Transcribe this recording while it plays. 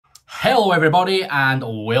Hello everybody and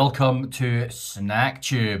welcome to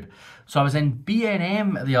SnackTube. So I was in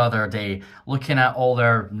B&M the other day looking at all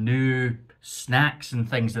their new snacks and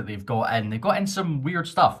things that they've got in. They've got in some weird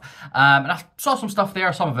stuff. And I saw some stuff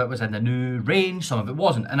there. Some of it was in the new range, some of it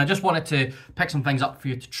wasn't. And I just wanted to pick some things up for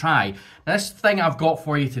you to try. Now this thing I've got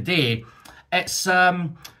for you today, it's a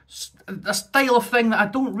style of thing that I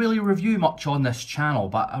don't really review much on this channel,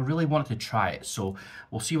 but I really wanted to try it. So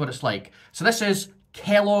we'll see what it's like. So this is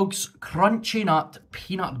Kellogg's Crunchy Nut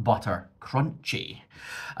Peanut Butter Crunchy.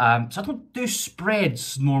 So I don't do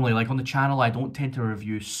spreads normally, like on the channel. I don't tend to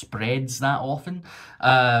review spreads that often,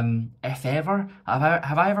 if ever.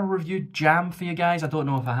 Have I ever reviewed jam for you guys? I don't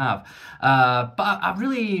know if I have. But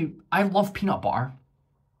I love peanut butter.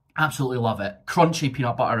 Absolutely love it. Crunchy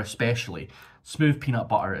peanut butter especially. Smooth peanut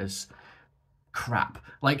butter is crap.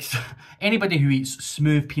 Like, anybody who eats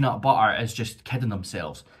smooth peanut butter is just kidding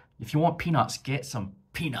themselves. If you want peanuts, get some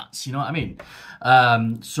peanuts, you know what I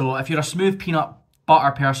mean? So if you're a smooth peanut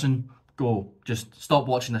butter person, go. Just stop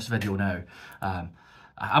watching this video now.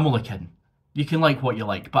 I'm only kidding. You can like what you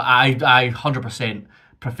like, but I 100%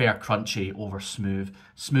 prefer crunchy over smooth.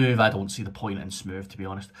 Smooth, I don't see the point in smooth, to be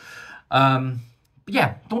honest. But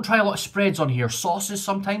yeah, don't try a lot of spreads on here. Sauces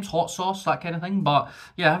sometimes, hot sauce, that kind of thing. But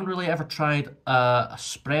yeah, I haven't really ever tried a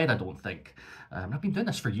spread, I don't think. I've been doing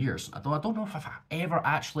this for years. I don't know if I've ever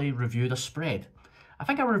actually reviewed a spread. I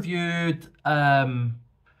think I reviewed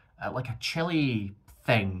like a chili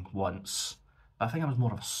thing once. But I think it was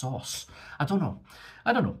more of a sauce. I don't know.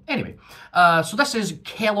 Anyway, so this is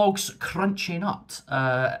Kellogg's Crunchy Nut.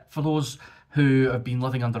 For those who have been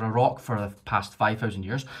living under a rock for the past 5,000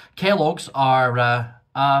 years, Kellogg's are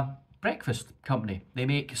a breakfast company. They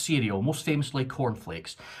make cereal, most famously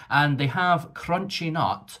cornflakes, and they have Crunchy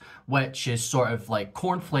Nut, which is sort of like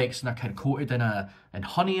cornflakes and they're kind of coated in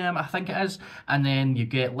honey, I think it is, and then you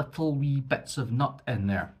get little wee bits of nut in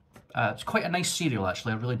there. It's quite a nice cereal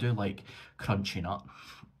actually. I really do like Crunchy Nut.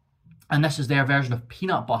 And this is their version of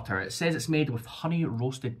peanut butter. It says it's made with honey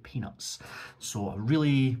roasted peanuts, so I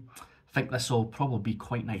really think this will probably be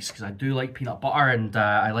quite nice because I do like peanut butter and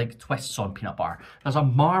I like twists on peanut butter. There's a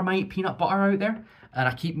Marmite peanut butter out there and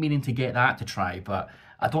I keep meaning to get that to try, but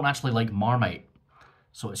I don't actually like Marmite.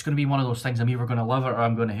 So it's going to be one of those things I'm either going to love it or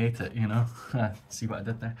I'm going to hate it, you know? See what I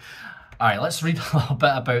did there? Alright, let's read a little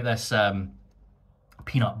bit about this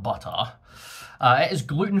peanut butter. It is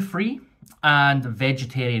gluten-free and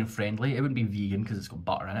vegetarian friendly. It wouldn't be vegan because it's got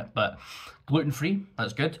butter in it, but gluten-free,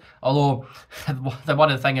 that's good. Although the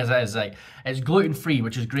one of the thing is like it's gluten-free,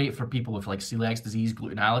 which is great for people with like celiac disease,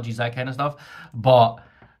 gluten allergies, that kind of stuff. But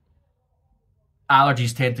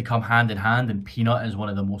allergies tend to come hand in hand, and peanut is one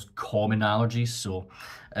of the most common allergies. So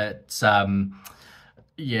it's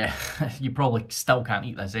yeah, you probably still can't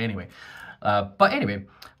eat this anyway. But anyway,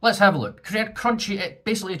 let's have a look. Crunchy. It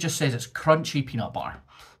basically just says it's crunchy peanut butter.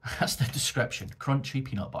 That's the description. Crunchy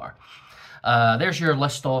peanut butter. There's your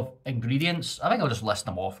list of ingredients. I think I'll just list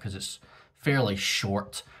them off because it's fairly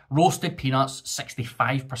short. Roasted peanuts,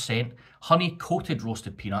 65%. Honey-coated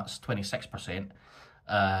roasted peanuts, 26%.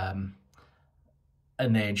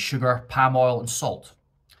 And then sugar, palm oil, and salt.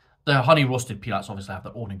 The honey-roasted peanuts obviously have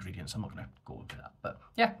their own ingredients. I'm not going to go into that. But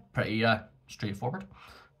yeah, pretty straightforward.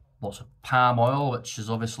 Lots of palm oil, which is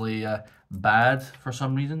obviously bad for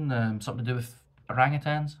some reason. Something to do with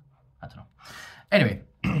orangutans? I don't know. Anyway.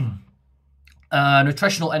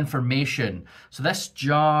 Nutritional information. So this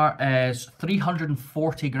jar is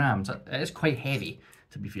 340 grams. It is quite heavy,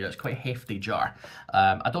 to be fair. It's quite a hefty jar.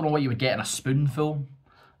 I don't know what you would get in a spoonful.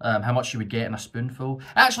 How much you would get in a spoonful. It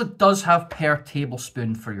actually does have per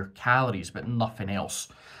tablespoon for your calories, but nothing else.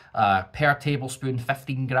 Per tablespoon,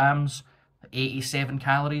 15 grams, 87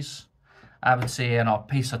 calories. I would say in a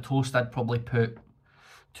piece of toast, I'd probably put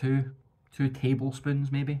two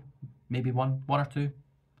tablespoons, maybe one or two.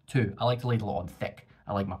 I like to ladle it on thick.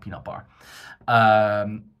 I like my peanut butter.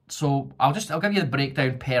 So I'll give you the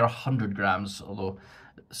breakdown per 100 grams, although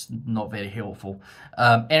it's not very helpful.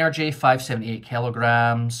 Energy, 578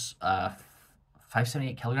 kilograms.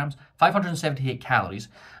 578 kilograms? 578 calories.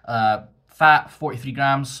 Fat, 43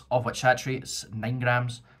 grams, of which saturates 9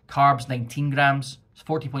 grams. Carbs, 19 grams.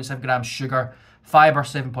 40.7 grams sugar. Fiber,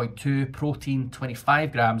 7.2. Protein,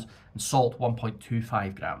 25 grams. And salt,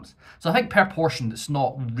 1.25 grams. So I think per portion, it's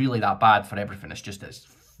not really that bad for everything. It's just it's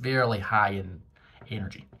fairly high in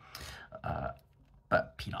energy.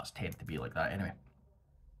 But peanuts tend to be like that anyway.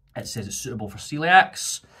 It says it's suitable for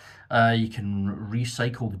celiacs. You can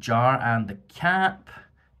recycle the jar and the cap.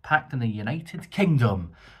 Packed in the United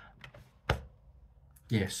Kingdom.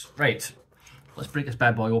 Yes, right. Let's break this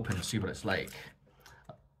bad boy open and see what it's like.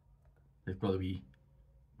 They've got a wee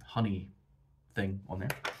honey thing on there.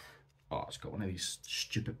 Oh, it's got one of these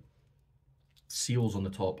stupid seals on the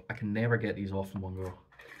top. I can never get these off in one go.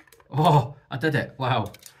 Oh, I did it.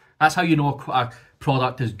 Wow. That's how you know a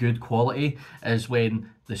product is good quality, is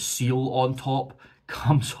when the seal on top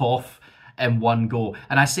comes off in one go.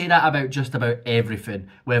 And I say that about just about everything,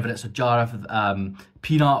 whether it's a jar of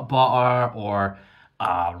peanut butter or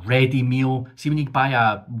a ready meal. See, when you buy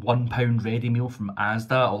a £1 ready meal from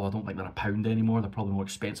Asda, although I don't think they're a pound anymore, they're probably more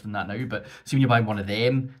expensive than that now, but see when you buy one of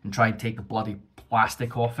them and try and take the bloody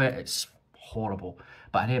plastic off it, it's horrible.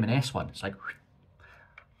 But an M&S one, it's like,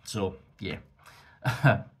 so yeah.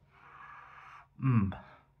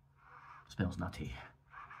 Smells nutty.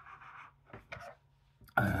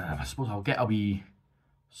 I suppose I'll get a wee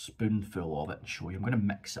spoonful of it and show you. I'm going to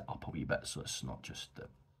mix it up a wee bit so it's not just the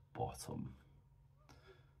bottom.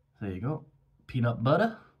 There you go. Peanut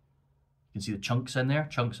butter. You can see the chunks in there,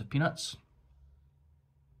 chunks of peanuts.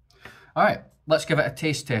 Alright, let's give it a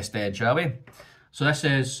taste test then, shall we? So this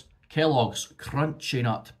is Kellogg's Crunchy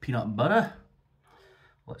Nut Peanut Butter.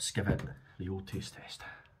 Let's give it the old taste test.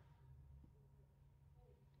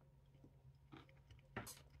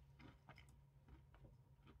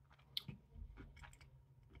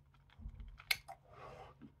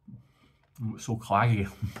 Oh, it's so claggy.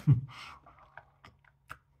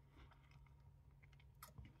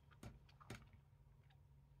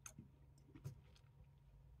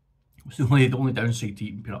 It's the only downside to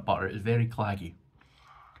eating peanut butter. It's very claggy.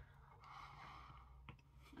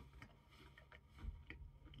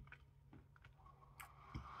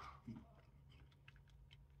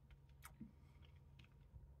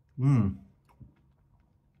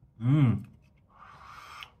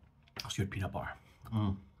 That's good peanut butter.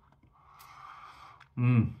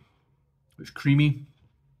 It's creamy,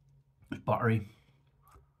 it's buttery,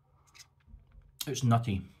 it's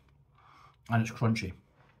nutty, and it's crunchy.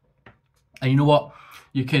 And you know what?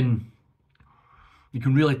 You can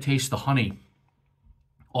really taste the honey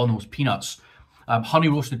on those peanuts. Honey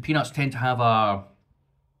roasted peanuts tend to have a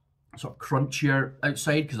sort of crunchier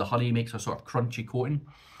outside because the honey makes a sort of crunchy coating.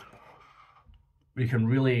 You can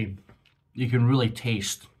really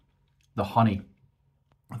taste the honey.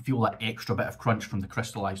 I feel that extra bit of crunch from the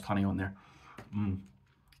crystallized honey on there.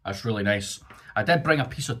 That's really nice. I did bring a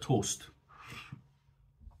piece of toast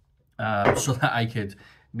so that I could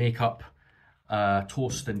make up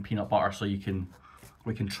toast and peanut butter, so we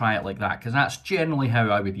can try it like that, because that's generally how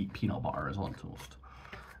I would eat peanut butter, is on toast.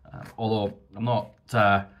 Although I'm not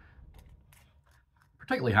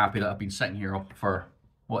particularly happy that I've been sitting here for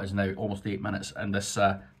what is now almost 8 minutes and this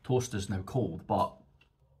toast is now cold, but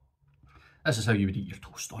this is how you would eat your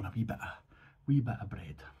toast, on a wee bit of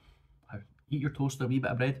bread. Eat your toast on a wee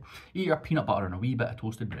bit of bread. Eat your peanut butter on a wee bit of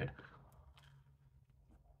toasted bread.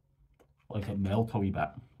 Let it melt a wee bit.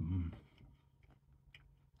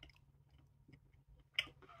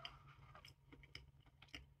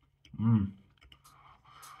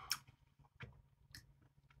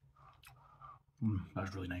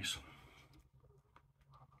 That's really nice.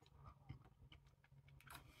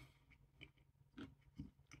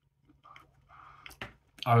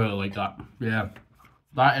 I really like that. Yeah,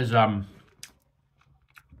 that is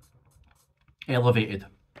elevated.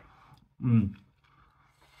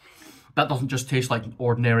 That doesn't just taste like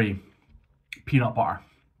ordinary peanut butter.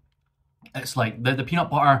 It's like the peanut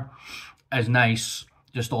butter is nice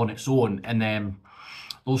just on its own, and then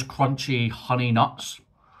those crunchy honey nuts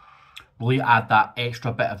really add that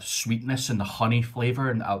extra bit of sweetness and the honey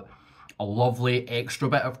flavour, and a lovely extra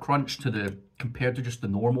bit of crunch to the, compared to just the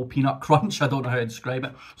normal peanut crunch. I don't know how to describe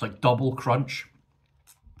it. It's like double crunch.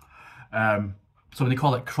 So when they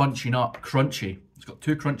call it crunchy nut, crunchy, it's got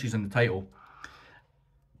 2 crunchies in the title.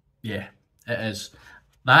 Yeah, it is.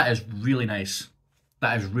 That is really nice.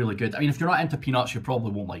 That is really good. I mean, if you're not into peanuts, you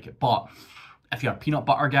probably won't like it. But if you're a peanut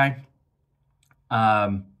butter guy,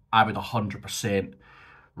 I would 100%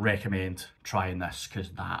 recommend trying this,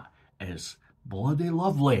 because that is bloody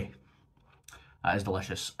lovely. That is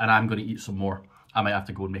delicious. And I'm going to eat some more. I might have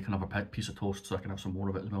to go and make another piece of toast so I can have some more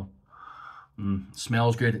of it as well. It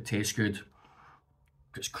smells good. It tastes good.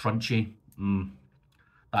 It's crunchy.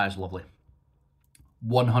 That is lovely.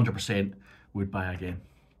 100% would buy again.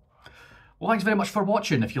 Well, thanks very much for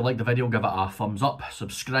watching. If you liked the video, give it a thumbs up,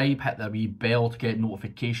 subscribe, hit the wee bell to get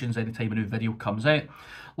notifications anytime a new video comes out.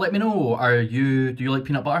 Let me know, do you like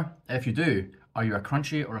peanut butter? If you do, are you a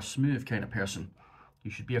crunchy or a smooth kind of person? You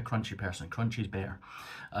should be a crunchy person. Crunchy's better.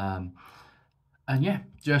 And yeah,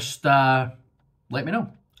 just let me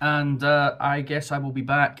know. And I guess I will be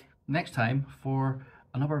back next time for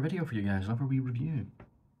another video for you guys, another wee review.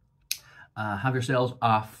 Have yourselves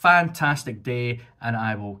a fantastic day, and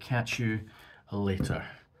I will catch you later.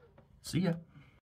 See ya.